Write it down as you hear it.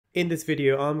In this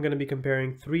video, I'm going to be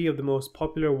comparing 3 of the most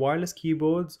popular wireless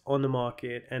keyboards on the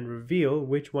market and reveal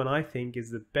which one I think is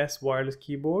the best wireless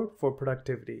keyboard for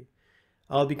productivity.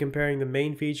 I'll be comparing the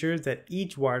main features that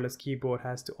each wireless keyboard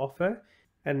has to offer,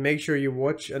 and make sure you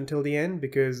watch until the end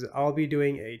because I'll be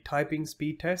doing a typing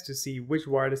speed test to see which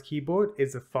wireless keyboard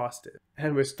is the fastest.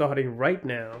 And we're starting right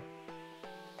now.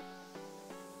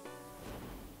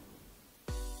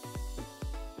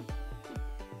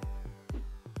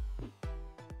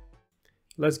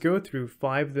 Let's go through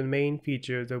 5 of the main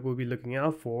features that we'll be looking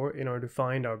out for in order to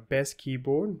find our best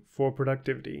keyboard for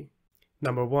productivity.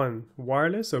 Number 1.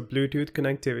 Wireless or Bluetooth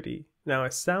connectivity. Now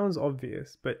it sounds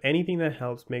obvious, but anything that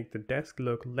helps make the desk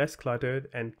look less cluttered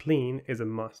and clean is a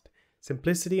must.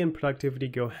 Simplicity and productivity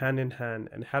go hand in hand,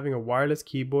 and having a wireless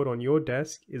keyboard on your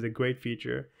desk is a great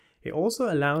feature. It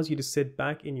also allows you to sit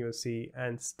back in your seat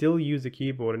and still use the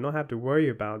keyboard and not have to worry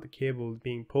about the cable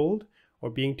being pulled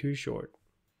or being too short.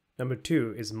 Number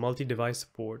 2 is multi-device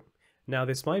support. Now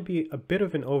this might be a bit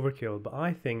of an overkill, but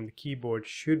I think the keyboard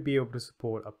should be able to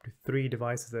support up to 3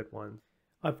 devices at once.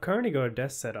 I've currently got a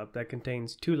desk setup that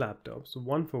contains 2 laptops,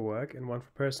 one for work and one for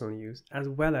personal use, as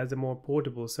well as a more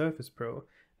portable Surface Pro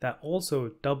that also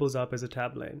doubles up as a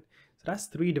tablet. So that's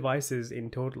 3 devices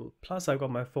in total, plus I've got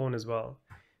my phone as well.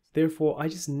 Therefore, I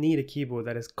just need a keyboard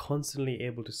that is constantly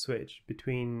able to switch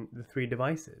between the 3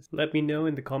 devices. Let me know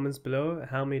in the comments below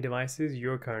how many devices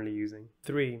you're currently using.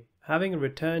 3. Having a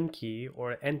return key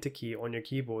or an enter key on your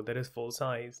keyboard that is full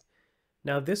size.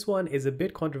 Now this one is a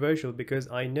bit controversial because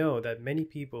I know that many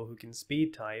people who can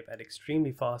speed type at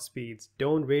extremely fast speeds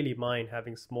don't really mind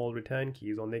having small return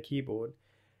keys on their keyboard.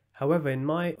 However, in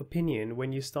my opinion,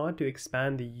 when you start to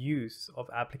expand the use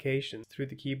of applications through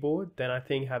the keyboard, then I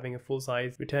think having a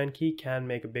full-size return key can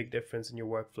make a big difference in your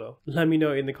workflow. Let me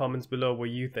know in the comments below what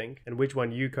you think and which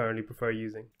one you currently prefer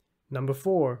using. Number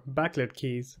 4. Backlit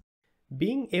keys.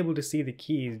 Being able to see the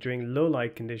keys during low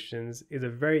light conditions is a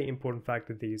very important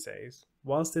factor these days.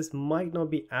 Whilst this might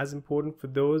not be as important for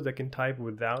those that can type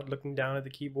without looking down at the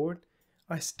keyboard,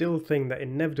 I still think that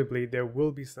inevitably there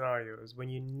will be scenarios when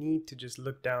you need to just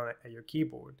look down at your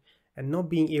keyboard, and not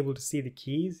being able to see the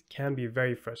keys can be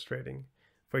very frustrating.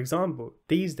 For example,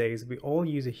 these days we all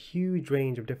use a huge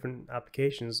range of different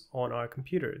applications on our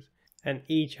computers, and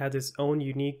each has its own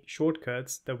unique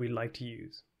shortcuts that we like to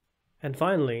use. And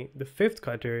finally, the 5th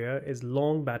criteria is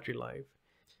long battery life.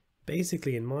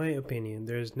 Basically, in my opinion,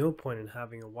 there is no point in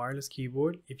having a wireless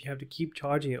keyboard if you have to keep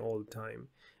charging it all the time.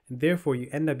 And therefore you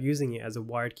end up using it as a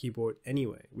wired keyboard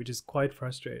anyway, which is quite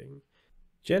frustrating.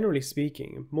 Generally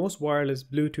speaking, most wireless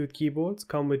Bluetooth keyboards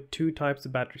come with 2 types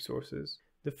of battery sources.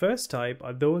 The first type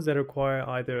are those that require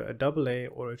either a AA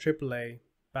or a AAA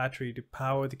battery to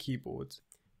power the keyboards.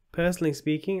 Personally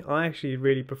speaking, I actually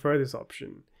really prefer this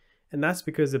option. And that's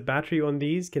because the battery on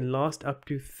these can last up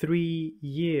to 3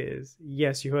 years.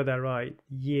 Yes, you heard that right,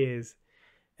 years.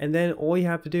 And then all you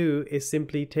have to do is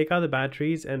simply take out the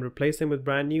batteries and replace them with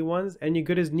brand new ones, and you're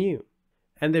good as new.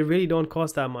 And they really don't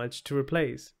cost that much to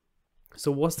replace.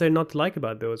 So what's there not to like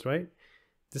about those, right?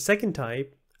 The second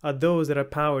type are those that are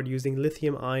powered using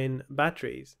lithium-ion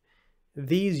batteries.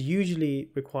 These usually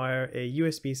require a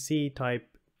USB-C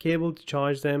type cable to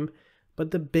charge them,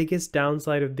 but the biggest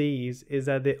downside of these is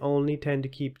that they only tend to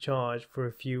keep charged for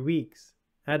a few weeks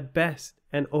at best,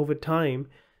 and over time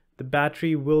the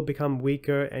battery will become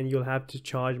weaker and you'll have to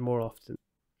charge more often.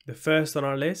 The first on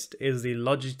our list is the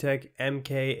Logitech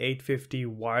MK850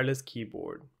 wireless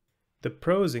keyboard. The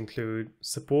pros include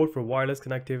support for wireless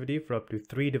connectivity for up to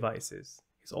 3 devices.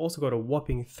 It's also got a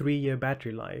whopping 3-year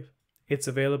battery life. It's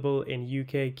available in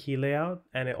UK key layout,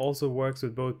 and it also works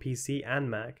with both PC and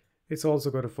Mac. It's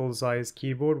also got a full-size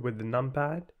keyboard with the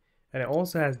numpad, and it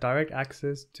also has direct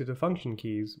access to the function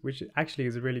keys, which actually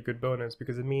is a really good bonus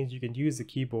because it means you can use the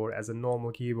keyboard as a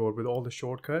normal keyboard with all the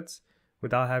shortcuts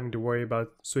without having to worry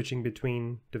about switching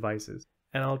between devices.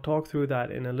 And I'll talk through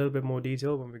that in a little bit more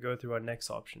detail when we go through our next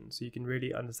option, so you can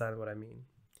really understand what I mean.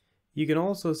 You can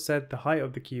also set the height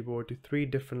of the keyboard to 3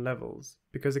 different levels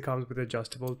because it comes with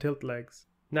adjustable tilt legs.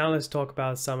 Now let's talk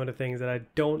about some of the things that I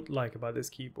don't like about this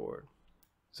keyboard.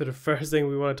 So the first thing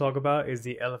we want to talk about is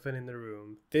the elephant in the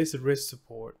room, this wrist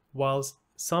support. Whilst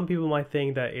some people might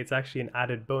think that it's actually an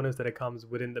added bonus that it comes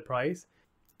within the price,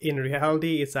 in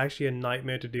reality it's actually a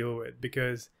nightmare to deal with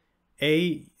because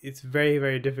A, it's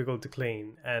very difficult to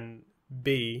clean, and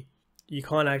B, you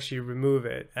can't actually remove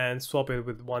it and swap it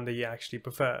with one that you actually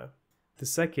prefer. The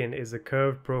second is the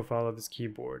curved profile of this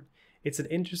keyboard. It's an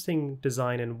interesting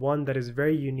design and one that is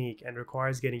very unique and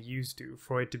requires getting used to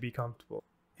for it to be comfortable.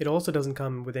 It also doesn't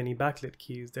come with any backlit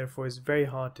keys, therefore it's very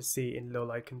hard to see in low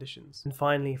light conditions. And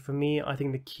finally, for me, I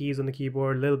think the keys on the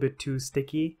keyboard are a little bit too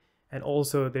sticky, and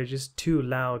also they're just too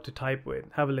loud to type with.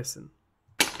 Have a listen.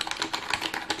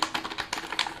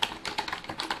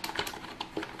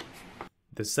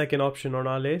 The second option on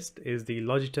our list is the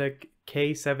Logitech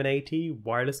K780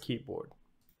 wireless keyboard.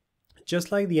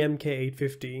 Just like the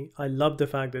MK850, I love the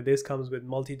fact that this comes with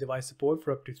multi-device support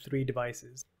for up to 3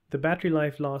 devices. The battery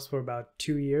life lasts for about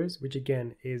 2 years, which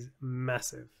again is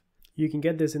massive. You can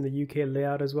get this in the UK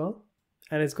layout as well,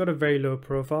 and it's got a very low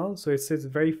profile, so it sits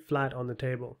very flat on the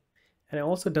table. And it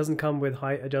also doesn't come with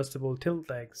high adjustable tilt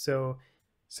legs, so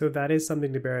that is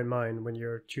something to bear in mind when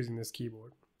you're choosing this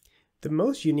keyboard. The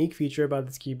most unique feature about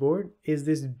this keyboard is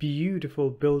this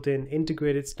beautiful built-in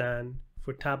integrated stand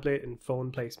for tablet and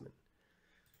phone placement.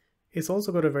 It's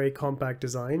also got a very compact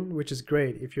design, which is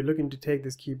great if you're looking to take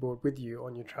this keyboard with you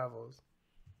on your travels.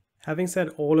 Having said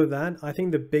all of that, I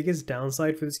think the biggest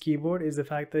downside for this keyboard is the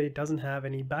fact that it doesn't have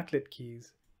any backlit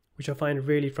keys, which I find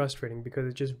really frustrating because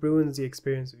it just ruins the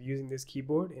experience of using this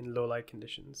keyboard in low light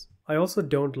conditions. I also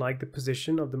don't like the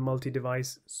position of the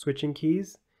multi-device switching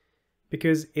keys,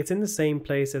 because it's in the same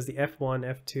place as the F1,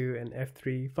 F2, and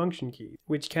F3 function keys,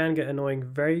 which can get annoying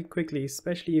very quickly,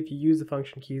 especially if you use the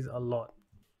function keys a lot.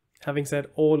 Having said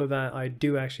all of that, I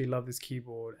do actually love this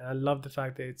keyboard, and I love the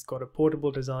fact that it's got a portable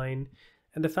design,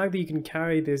 and the fact that you can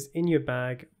carry this in your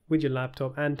bag with your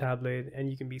laptop and tablet,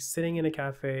 and you can be sitting in a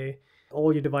cafe.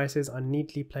 All your devices are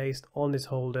neatly placed on this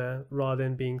holder rather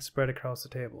than being spread across the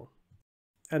table.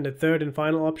 And the third and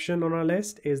final option on our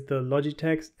list is the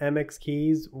Logitech MX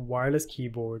Keys wireless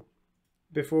keyboard.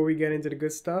 Before we get into the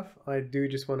good stuff, I do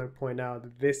just want to point out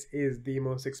that this is the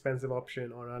most expensive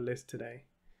option on our list today.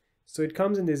 So it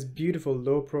comes in this beautiful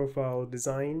low profile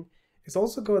design. It's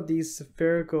also got these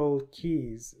spherical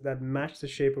keys that match the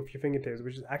shape of your fingertips,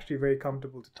 which is actually very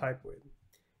comfortable to type with.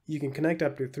 You can connect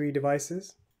up to 3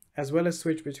 devices, as well as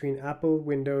switch between Apple,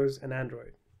 Windows, and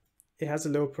Android. It has a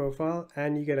low profile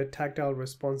and you get a tactile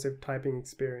responsive typing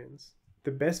experience.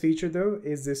 The best feature though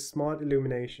is this smart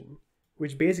illumination,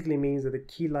 which basically means that the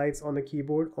key lights on the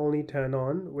keyboard only turn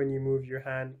on when you move your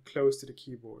hand close to the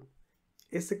keyboard.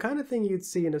 It's the kind of thing you'd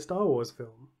see in a Star Wars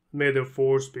film. May the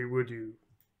Force be with you.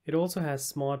 It also has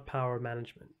smart power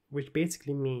management, which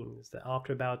basically means that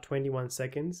after about 21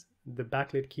 seconds, the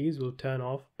backlit keys will turn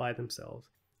off by themselves.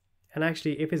 And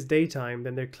actually, if it's daytime,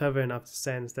 then they're clever enough to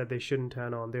sense that they shouldn't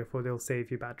turn on, therefore they'll save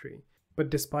you battery. But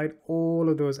despite all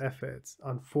of those efforts,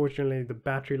 unfortunately the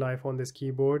battery life on this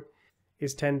keyboard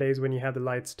is 10 days when you have the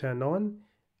lights turned on,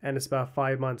 and it's about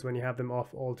 5 months when you have them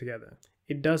off altogether.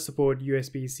 It does support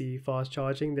USB-C fast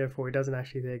charging, therefore it doesn't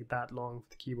actually take that long for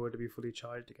the keyboard to be fully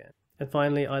charged again. And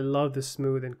finally, I love the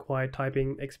smooth and quiet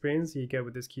typing experience you get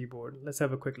with this keyboard. Let's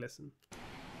have a quick listen.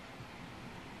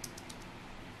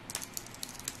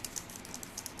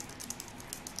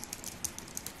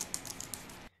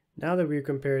 Now that we've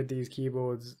compared these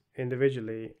keyboards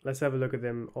individually, let's have a look at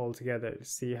them all together to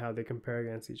see how they compare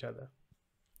against each other.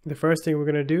 The first thing we're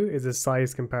going to do is a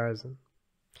size comparison.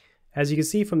 As you can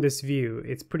see from this view,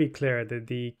 it's pretty clear that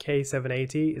the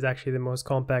K780 is actually the most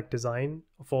compact design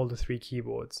of all the 3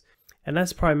 keyboards. And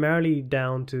that's primarily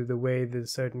down to the way that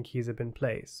certain keys have been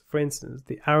placed. For instance,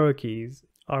 the arrow keys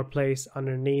are placed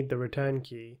underneath the return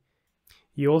key.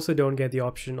 You also don't get the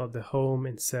option of the home,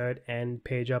 insert, end,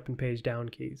 page up and page down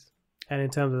keys. And in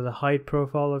terms of the height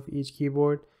profile of each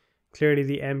keyboard, clearly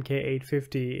the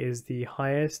MK850 is the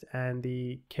highest and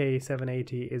the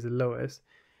K780 is the lowest.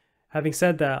 Having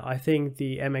said that, I think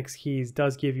the MX Keys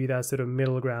does give you that sort of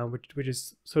middle ground, which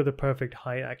is sort of the perfect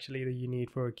height actually that you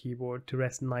need for a keyboard to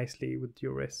rest nicely with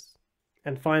your wrists.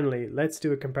 And finally, let's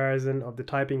do a comparison of the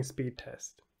typing speed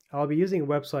test. I'll be using a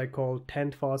website called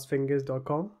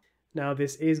 10fastfingers.com. Now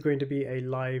this is going to be a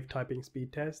live typing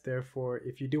speed test, therefore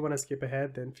if you do want to skip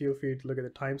ahead, then feel free to look at the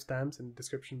timestamps in the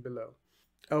description below.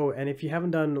 Oh, and if you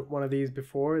haven't done one of these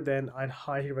before, then I'd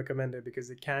highly recommend it because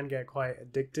it can get quite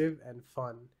addictive and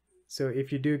fun. So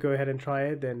if you do go ahead and try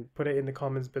it, then put it in the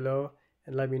comments below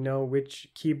and let me know which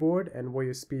keyboard and what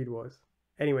your speed was.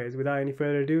 Anyways, without any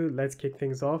further ado, let's kick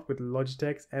things off with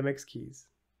Logitech MX Keys.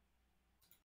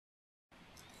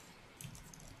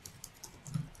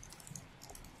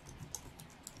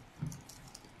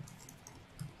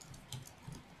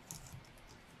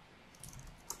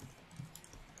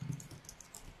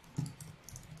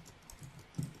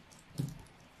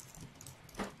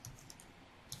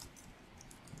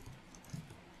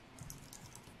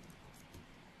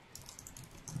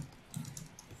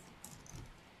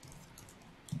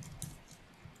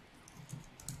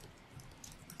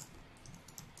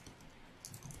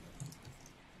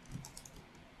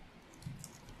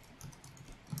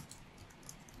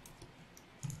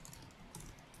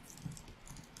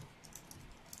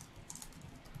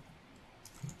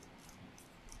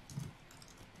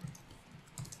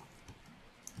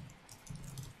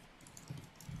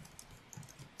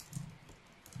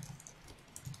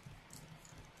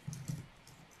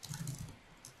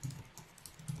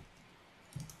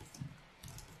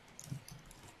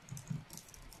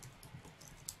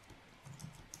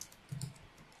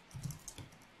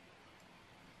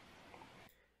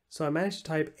 So I managed to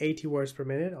type 80 words per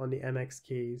minute on the MX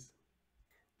Keys.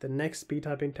 The next speed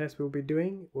typing test we'll be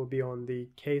doing will be on the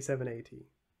K780.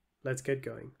 Let's get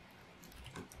going.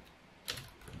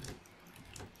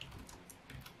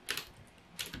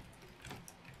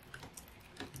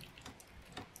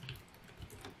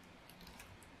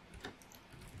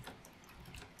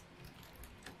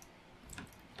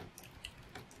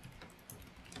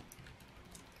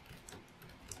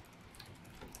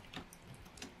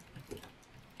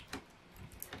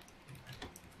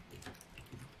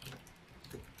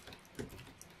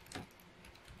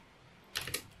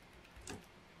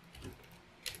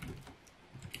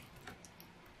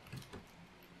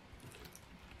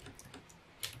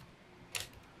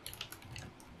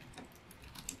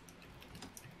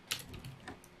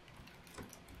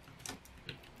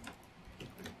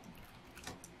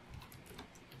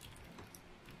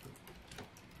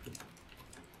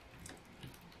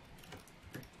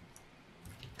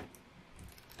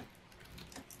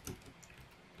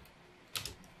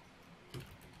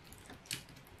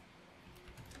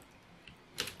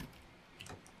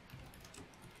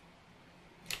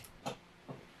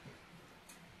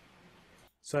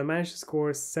 So I managed to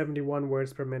score 71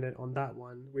 words per minute on that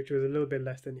one, which was a little bit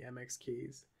less than the MX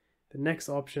Keys. The next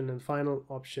option and final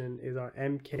option is our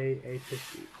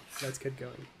MK850. Let's get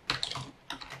going.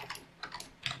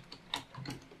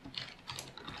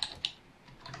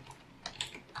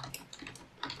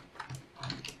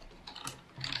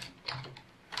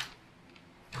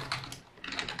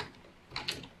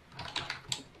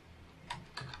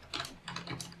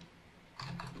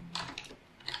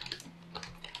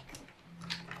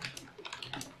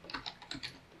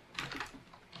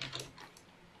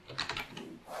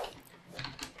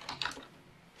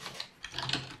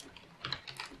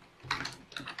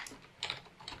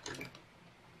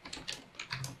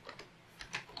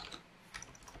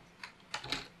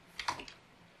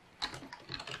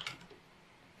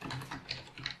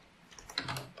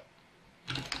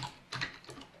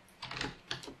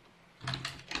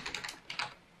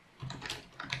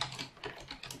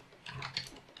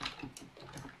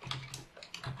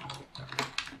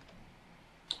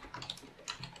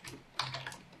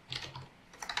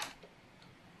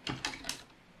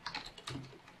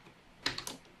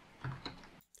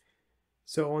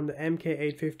 So on the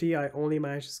MK850, I only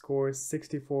managed to score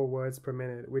 64 words per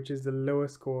minute, which is the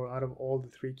lowest score out of all the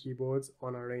 3 keyboards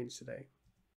on our range today.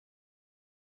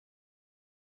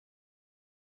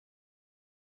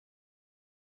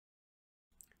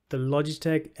 The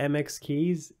Logitech MX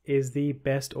Keys is the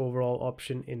best overall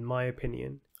option in my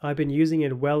opinion. I've been using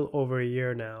it well over a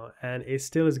year now, and it's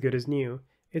still as good as new.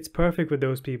 It's perfect with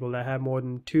those people that have more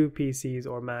than 2 PCs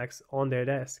or Macs on their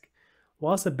desk.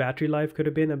 Whilst the battery life could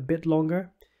have been a bit longer,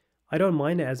 I don't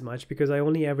mind it as much because I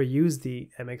only ever use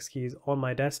the MX Keys on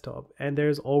my desktop and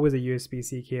there's always a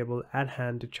USB-C cable at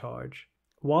hand to charge.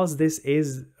 Whilst this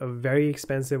is a very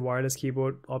expensive wireless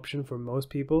keyboard option for most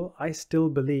people, I still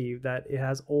believe that it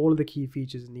has all the key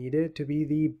features needed to be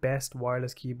the best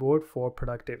wireless keyboard for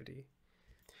productivity.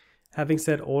 Having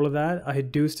said all of that, I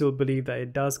do still believe that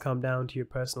it does come down to your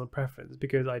personal preference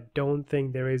because I don't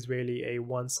think there is really a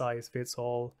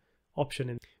one-size-fits-all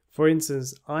option. For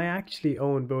instance, I actually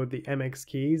own both the MX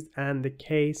Keys and the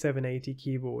K780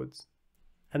 keyboards.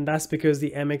 And that's because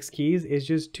the MX Keys is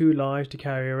just too large to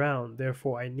carry around.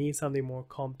 Therefore, I need something more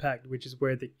compact, which is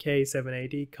where the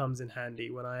K780 comes in handy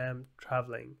when I am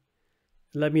traveling.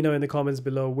 Let me know in the comments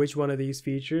below which one of these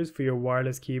features for your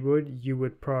wireless keyboard you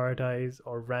would prioritize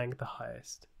or rank the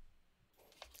highest.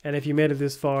 And if you made it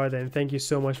this far, then thank you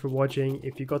so much for watching.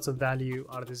 If you got some value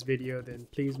out of this video, then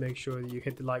please make sure that you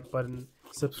hit the like button,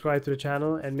 subscribe to the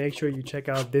channel, and make sure you check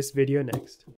out this video next.